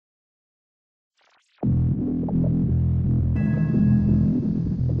When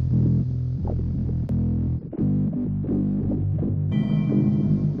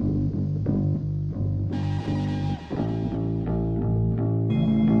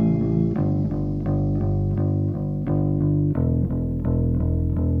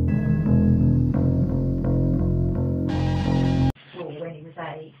he was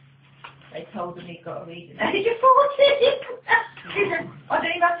 8, they told him he'd got to read at the age of 40. He said, I don't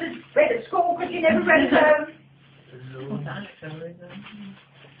even have to read at school because you never read at home. What's that answer, is it?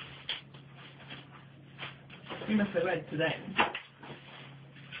 You must have read today.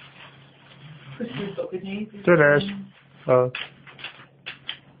 Because we've got good news. Finished.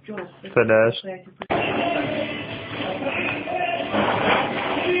 Finished.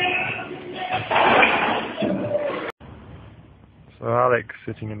 So Alex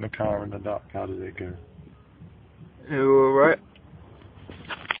sitting in the car in the dark, how did it go? Alright.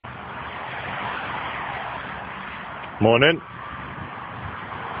 Morning.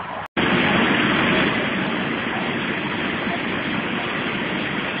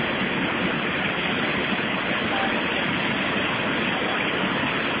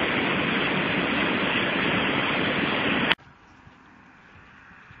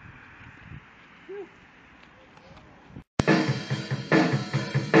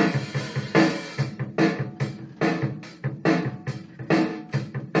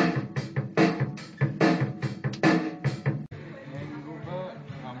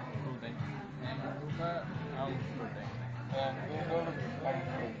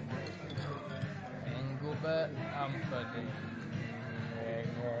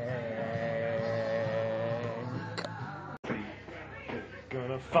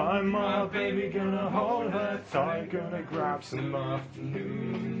 Gonna find my baby, gonna hold her tight, gonna grab some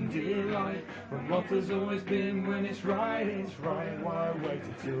afternoon delight. But what there's always been when it's right, why wait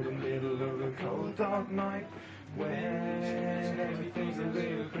until the middle of a cold dark night, when everything's a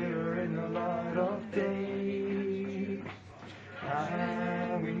little clearer in the light of day.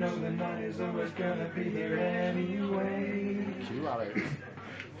 And we know the night is always gonna be here anyway. Cue Alex.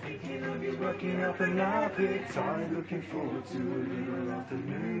 Thinking of you working up an appetite, looking forward to a little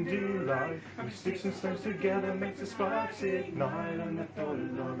afternoon delight. We sticks and stones together makes the sparks ignite, and the thought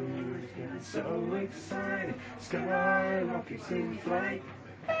of loving you is getting so exciting. Skyrockets in flight.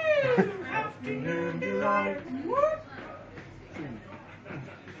 Afternoon delight.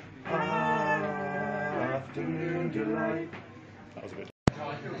 Afternoon delight. That was a bit.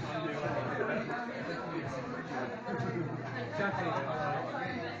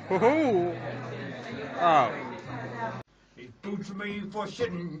 Woohoo! Oh. These boots are made for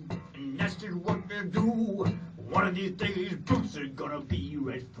shitting, and that's just what they do. One of these days, boots are gonna be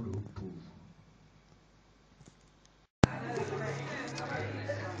red proof.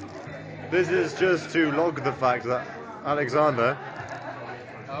 This is just to log the fact that Alexander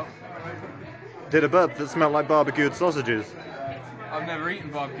did a burp that smelled like barbecued sausages. I've never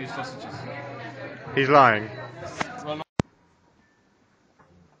eaten barbecue sausages. He's lying. Well,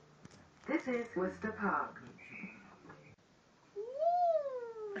 This is Worcester Park.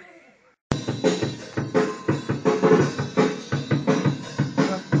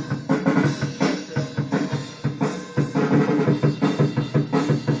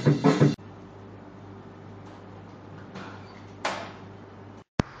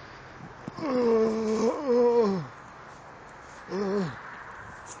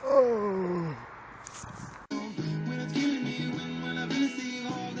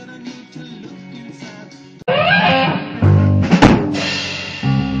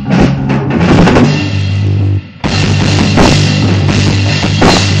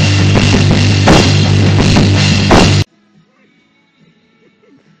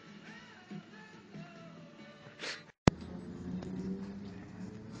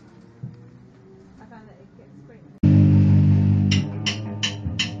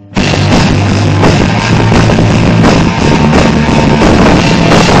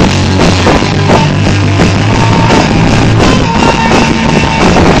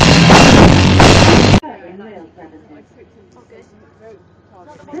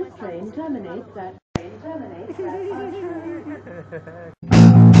 This train terminates at...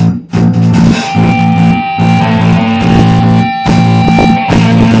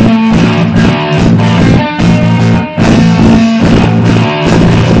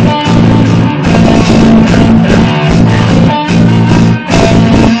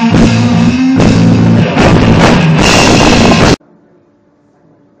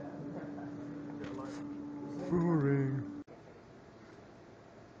 Boring.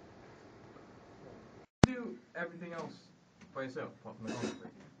 do everything else by yourself, apart from the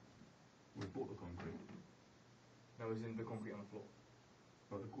or is in the concrete on the floor?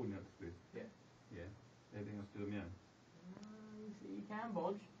 Well, the coordinates do. Yeah. Yeah. Everything else do on your own. You see, you can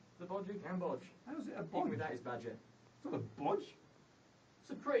bodge. The bodger can bodge. How's it a Even bodge? without his badger. It's not a bodge.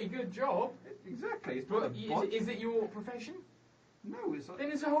 It's a pretty good job. Exactly. It's not a bodge. Is it your profession? No, it's like...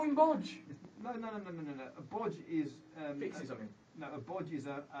 Then it's a home bodge. No. A bodge is... Fixing something. No, a bodge is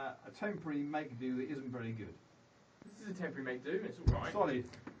a temporary make-do that isn't very good. This is a temporary make-do, it's alright. Solid.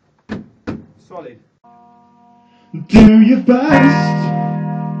 Solid. Do your best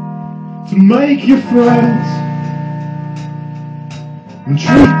to make your friends and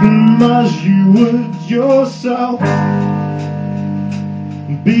treat them as you would yourself.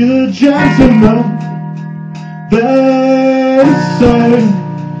 Be the gentleman they say,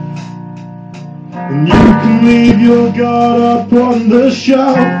 and you can leave your guard up on the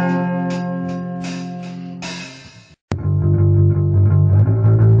shelf.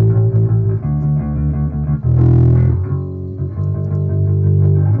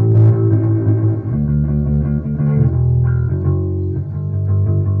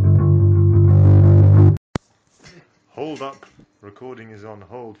 Hold up. Recording is on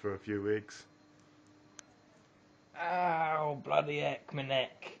hold for a few weeks. Ow, bloody heck, my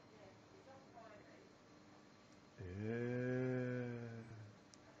neck. Yeah.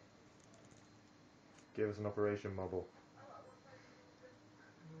 Give us an operation, Mobble.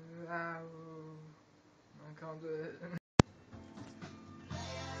 Ow. I can't do it.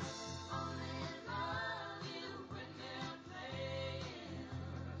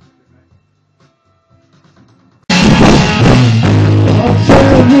 I'll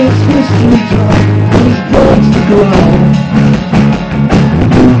tell this history time who's burnt the ground.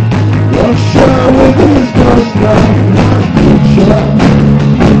 One shot with his ghost now, my future.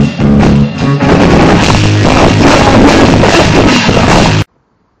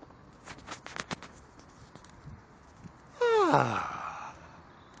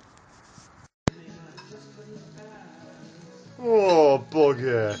 Oh,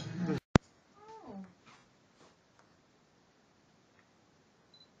 bugger.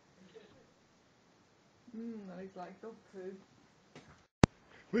 That looks like dog food.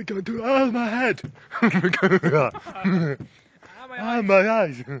 We're going to... Oh, my head! We're going to... Ah, my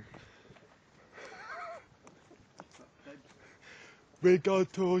eyes! We're going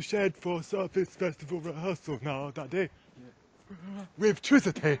to a shed for Surface Festival rehearsal now, Daddy. With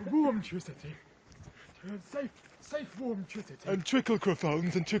Tricity. Warm Tricity. Safe warm Tricity. And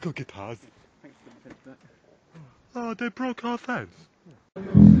tricklecrophones and trickle guitars. Oh, they broke our fence.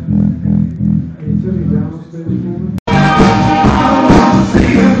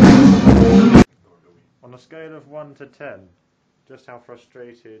 On a scale of 1 to 10, just how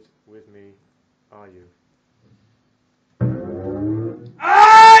frustrated with me are you?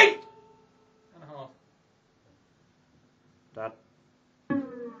 8.5. Dad?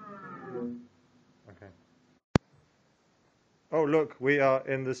 Okay. Oh, look, we are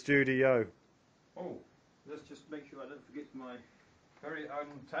in the studio. Oh, let's just make sure I don't forget my very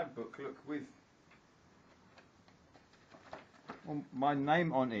own tab book. Look, with my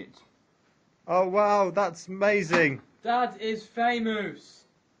name on it. Oh, wow, that's amazing. Dad is famous.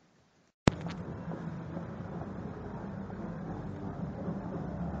 A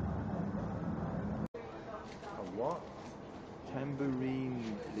what?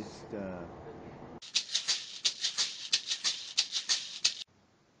 Tambourine blister.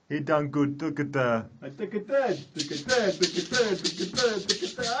 He done good, look at that. I took it there, took it there, took it there, took it there, took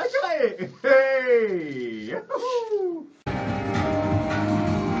it there. I got it! Hey! Yahoo!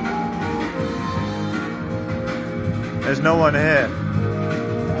 There's no one here.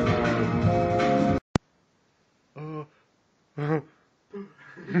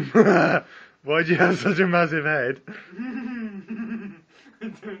 Why'd you have such a massive head? I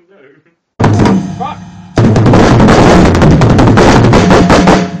don't know. Fuck!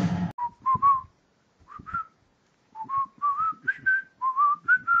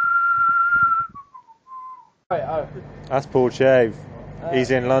 That's Paul Shave.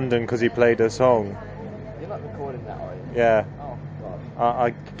 He's in London because he played a song. You're not recording that, are you? Yeah. Oh,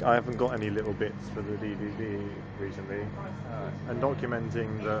 God. I haven't got any little bits for the DVD recently. And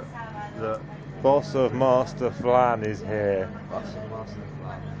documenting that the boss of Master Flan is here. Boss of Master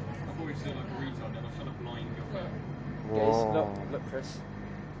Flan. I thought you said like a retard, then I was trying to blind your phone. Whoa. Look, Chris.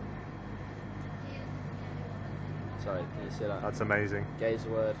 Sorry, can you see that? That's amazing. Gay's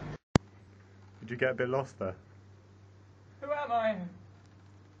word. Did you get a bit lost there? Who am I?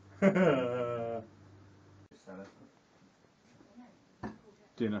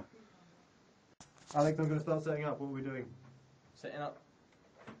 Dinner. Alex, I'm going to start setting up. What are we doing? Setting up.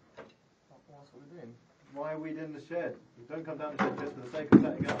 What's what we're doing? Why are we in the shed? We don't come down the shed just for the sake of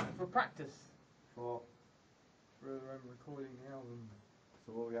setting up. For practice. For Recording the album.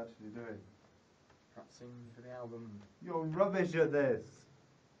 so what are we actually doing? Practicing for the album. You're rubbish at this.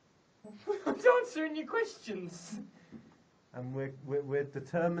 I'm answering your questions. And we're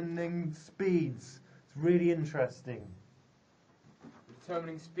determining speeds. It's really interesting.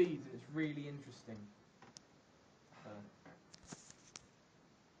 Determining speeds, it's really interesting.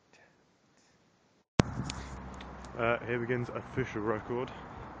 Here begins official record.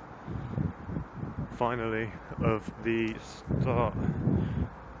 Finally, of the start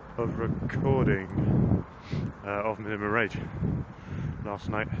of recording of Minimum Rage. Last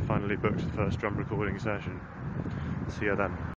night, finally booked the first drum recording session. See you then.